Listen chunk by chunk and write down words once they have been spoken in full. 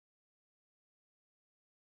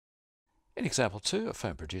In example 2, a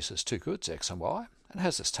firm produces two goods, X and Y, and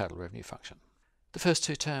has this total revenue function. The first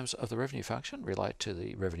two terms of the revenue function relate to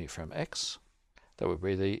the revenue from X. That would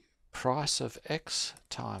be the price of X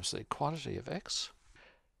times the quantity of X.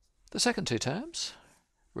 The second two terms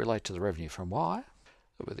relate to the revenue from Y.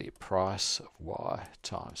 That would be the price of Y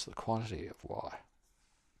times the quantity of Y.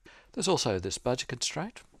 There's also this budget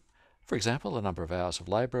constraint. For example, the number of hours of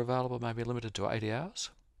labour available may be limited to 80 hours.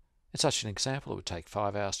 In such an example, it would take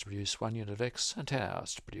 5 hours to produce 1 unit of X and 10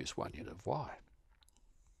 hours to produce 1 unit of Y.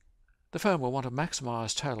 The firm will want to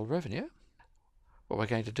maximise total revenue. What we're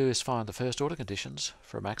going to do is find the first order conditions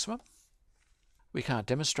for a maximum. We can't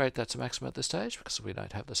demonstrate that's a maximum at this stage because we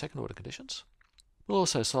don't have the second order conditions. We'll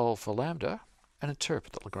also solve for lambda and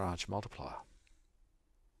interpret the Lagrange multiplier.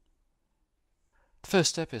 The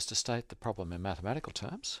first step is to state the problem in mathematical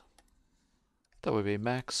terms. That would be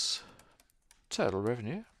max total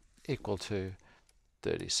revenue equal to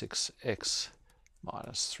 36x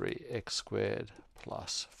minus 3x squared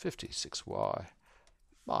plus 56y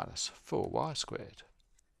minus 4y squared.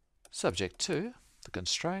 Subject to the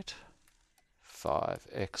constraint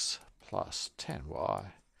 5x plus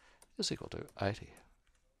 10y is equal to 80.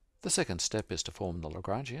 The second step is to form the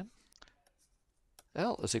Lagrangian.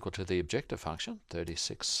 L is equal to the objective function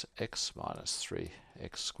 36x minus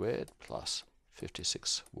 3x squared plus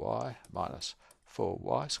 56y minus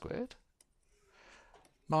 4y squared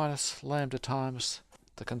minus lambda times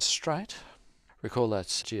the constraint. Recall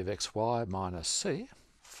that's g of xy minus c,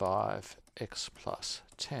 5x plus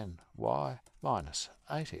 10y minus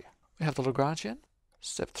 80. We have the Lagrangian.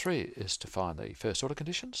 Step 3 is to find the first order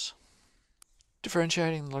conditions.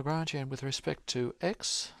 Differentiating the Lagrangian with respect to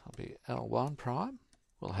x, will be L1 prime.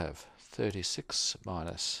 We'll have 36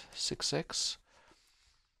 minus 6x.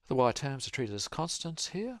 The y terms are treated as constants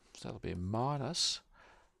here, so that'll be minus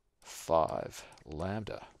 5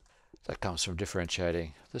 lambda. That comes from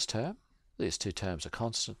differentiating this term. These two terms are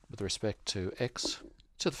constant with respect to x,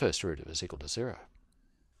 so the first derivative is equal to 0.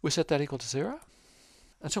 We set that equal to 0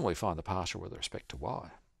 until we find the partial with respect to y.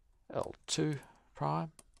 L2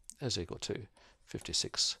 prime is equal to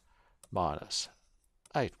 56 minus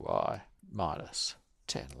 8y minus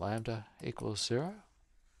 10 lambda equals 0.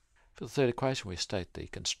 For the third equation, we state the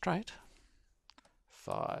constraint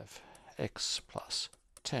 5x plus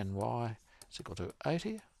 10y is equal to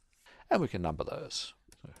 80, and we can number those.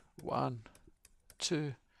 So 1,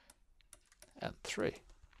 2, and 3.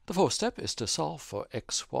 The fourth step is to solve for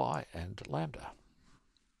x, y, and lambda.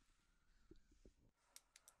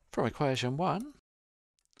 From equation 1,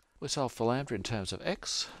 we solve for lambda in terms of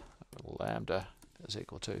x. Lambda is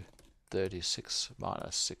equal to 36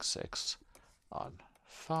 minus 6x on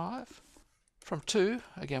 5. From 2,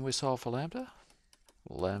 again we solve for lambda.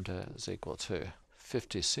 Lambda is equal to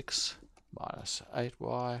 56 minus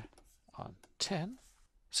 8y on 10.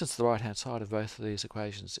 Since the right-hand side of both of these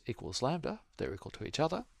equations equals lambda, they're equal to each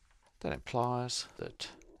other. That implies that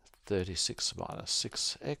 36 minus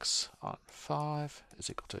 6x on 5 is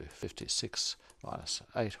equal to 56 minus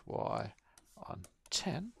 8y on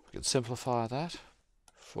 10. We can simplify that.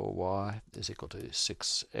 4y is equal to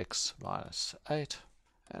 6x minus 8.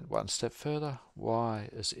 And one step further, y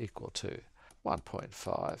is equal to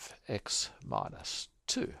 1.5x minus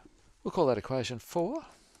 2. We'll call that equation 4.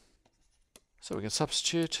 So we can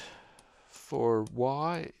substitute for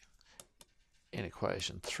y in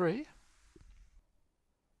equation 3.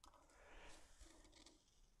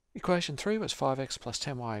 Equation 3 was 5x plus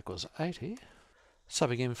 10y equals 80.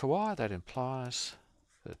 Subbing in for y, that implies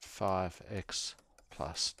that 5x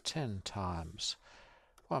plus 10 times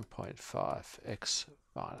 1.5x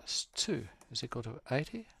minus 2 is equal to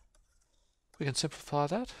 80. We can simplify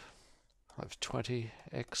that. We'll have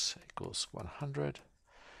 20x equals 100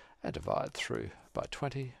 and divide through by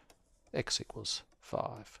 20. X equals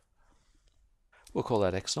 5. We'll call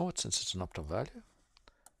that x naught since it's an optimal value.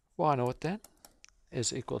 Y naught then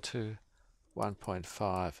is equal to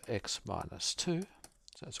 1.5x minus 2.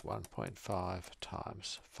 So that's 1.5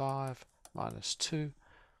 times 5 minus 2.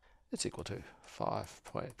 It's equal to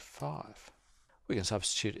 5.5. We can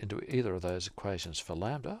substitute into either of those equations for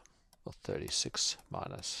lambda. Well, 36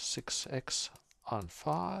 minus 6x on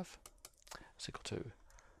 5 is equal to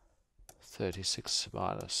 36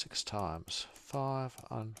 minus 6 times 5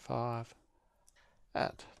 on 5.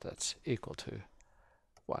 And that's equal to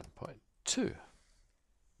 1.2.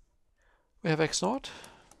 We have x naught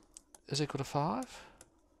is equal to 5.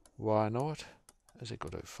 Y naught is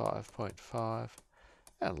equal to 5.5.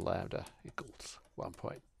 And lambda equals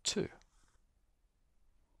 1.2.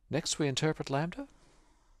 Next we interpret lambda.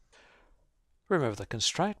 Remember the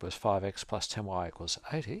constraint was 5x plus 10y equals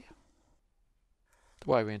 80. The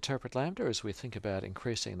way we interpret lambda is we think about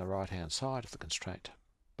increasing the right-hand side of the constraint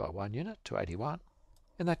by 1 unit to 81.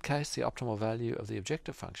 In that case, the optimal value of the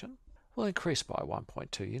objective function will increase by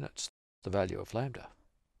 1.2 units, the value of lambda.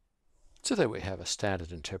 So there we have a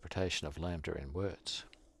standard interpretation of lambda in words.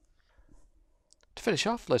 To finish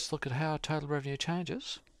off, let's look at how total revenue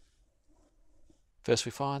changes. First,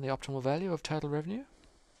 we find the optimal value of total revenue.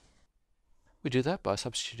 We do that by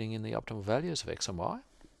substituting in the optimal values of x and y,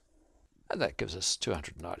 and that gives us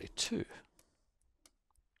 292.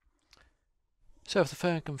 So if the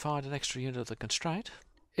firm can find an extra unit of the constraint,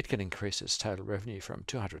 it can increase its total revenue from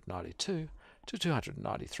 292 to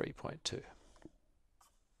 293.2.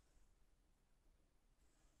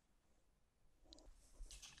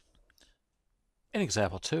 In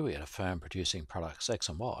example 2, we had a firm producing products X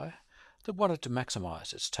and Y that wanted to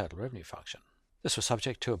maximise its total revenue function. This was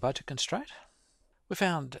subject to a budget constraint. We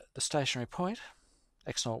found the stationary point,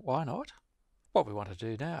 x0, y0. What we want to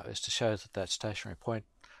do now is to show that that stationary point,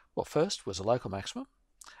 well, first was a local maximum,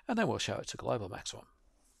 and then we'll show it's a global maximum.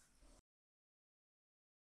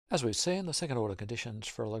 As we've seen, the second order conditions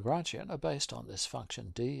for a Lagrangian are based on this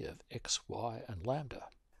function d of x, y, and lambda.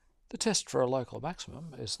 The test for a local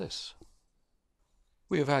maximum is this.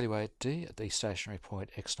 We evaluate d at the stationary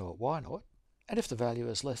point x0, y0, and if the value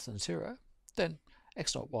is less than 0, then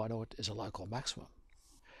x0, y0 is a local maximum.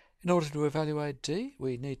 In order to evaluate d,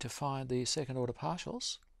 we need to find the second order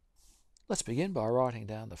partials. Let's begin by writing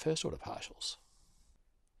down the first order partials.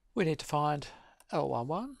 We need to find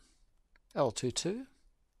L11, L22,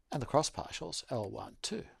 and the cross partials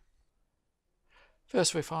L12.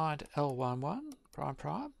 First we find L11 prime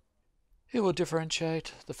prime. Here we'll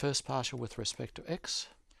differentiate the first partial with respect to x,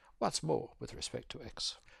 once more with respect to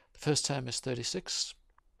x. The first term is 36.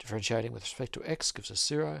 Differentiating with respect to x gives us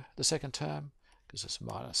 0. The second term gives us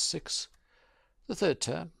minus 6. The third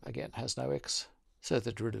term, again, has no x, so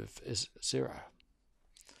the derivative is 0.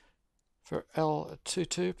 For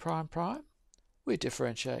L22 prime prime, we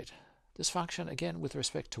differentiate this function again with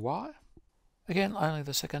respect to y. Again, only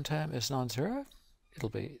the second term is non-zero. It'll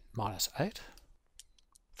be minus 8.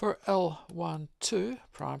 For L12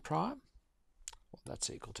 prime prime, well, that's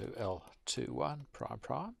equal to L21 prime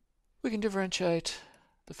prime, we can differentiate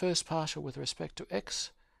the first partial with respect to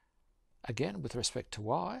x, again with respect to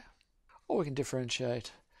y, or we can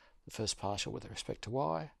differentiate the first partial with respect to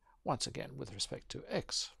y, once again with respect to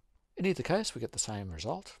x. In either case, we get the same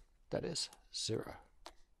result, that is 0.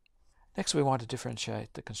 Next, we want to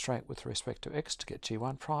differentiate the constraint with respect to x to get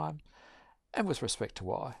g1 prime, and with respect to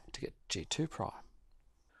y to get g2 prime.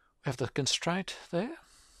 We have the constraint there,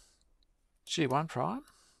 g1 prime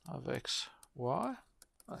of x, y,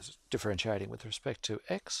 that's differentiating with respect to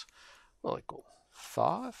x, will equal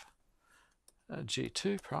 5.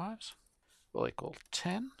 G2 primes will equal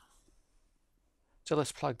 10. So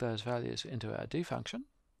let's plug those values into our d function.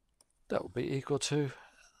 That will be equal to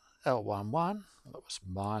L11, that was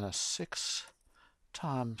minus 6,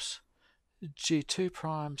 times g2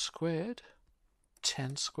 prime squared,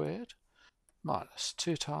 10 squared, minus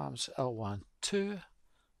 2 times L12,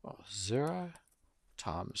 or 0,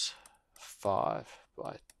 times 5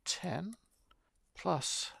 by 10,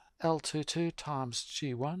 plus L22 times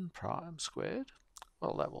g1 prime squared,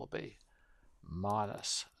 well, that will be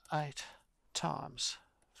minus 8 times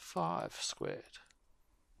 5 squared.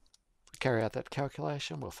 If we carry out that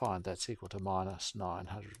calculation, we'll find that's equal to minus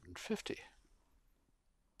 950.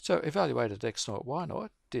 So evaluated x0, y0,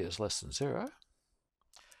 d is less than 0.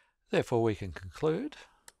 Therefore, we can conclude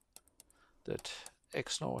that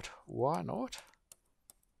x0, y0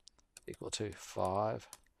 equal to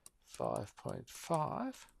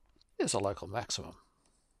 5.5 is a local maximum.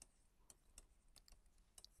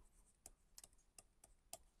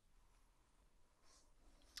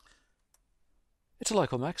 It's a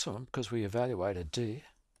local maximum because we evaluated d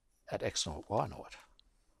at x0, y0.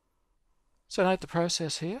 So note the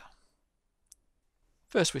process here.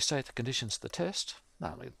 First we state the conditions of the test,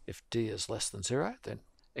 namely if d is less than 0, then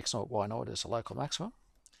x0, y0 is a local maximum.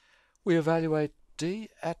 We evaluate d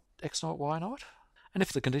at x0, y0, and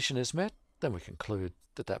if the condition is met, then we conclude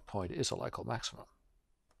that that point is a local maximum.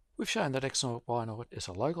 We've shown that x0, y0 is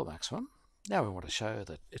a local maximum. Now we want to show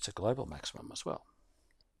that it's a global maximum as well.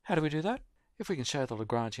 How do we do that? If we can show the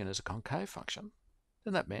Lagrangian is a concave function,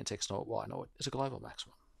 then that means x0, y0 is a global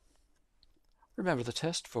maximum. Remember the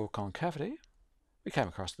test for concavity. We came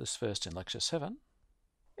across this first in Lecture 7.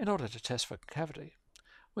 In order to test for concavity,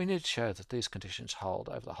 we need to show that these conditions hold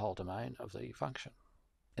over the whole domain of the function,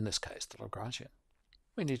 in this case the Lagrangian.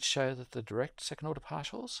 We need to show that the direct second-order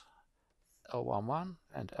partials, L11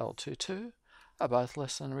 and L22, are both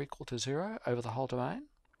less than or equal to 0 over the whole domain,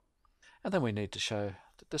 And then we need to show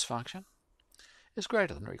that this function is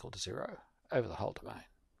greater than or equal to 0 over the whole domain.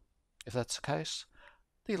 If that's the case,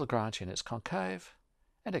 the Lagrangian is concave,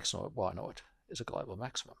 and x0, y0 is a global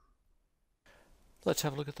maximum. Let's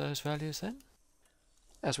have a look at those values then.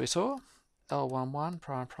 As we saw, L11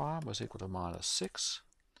 prime prime was equal to minus 6,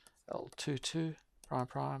 L22 prime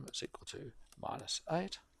prime is equal to minus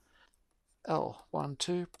 8,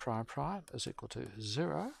 L12 prime prime is equal to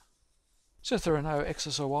 0. So if there are no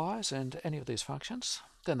x's or y's in any of these functions,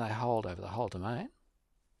 then they hold over the whole domain.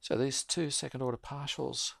 So these two second order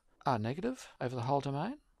partials are negative over the whole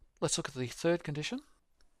domain. Let's look at the third condition.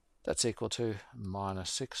 That's equal to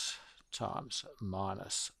minus 6 times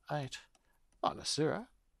minus 8 minus 0,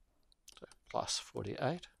 so plus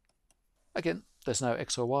 48. Again, there's no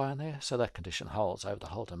x or y in there, so that condition holds over the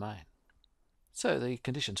whole domain. So the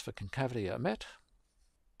conditions for concavity are met,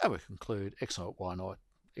 and we conclude x0, y0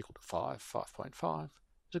 equal to 5.5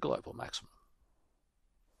 is a global maximum.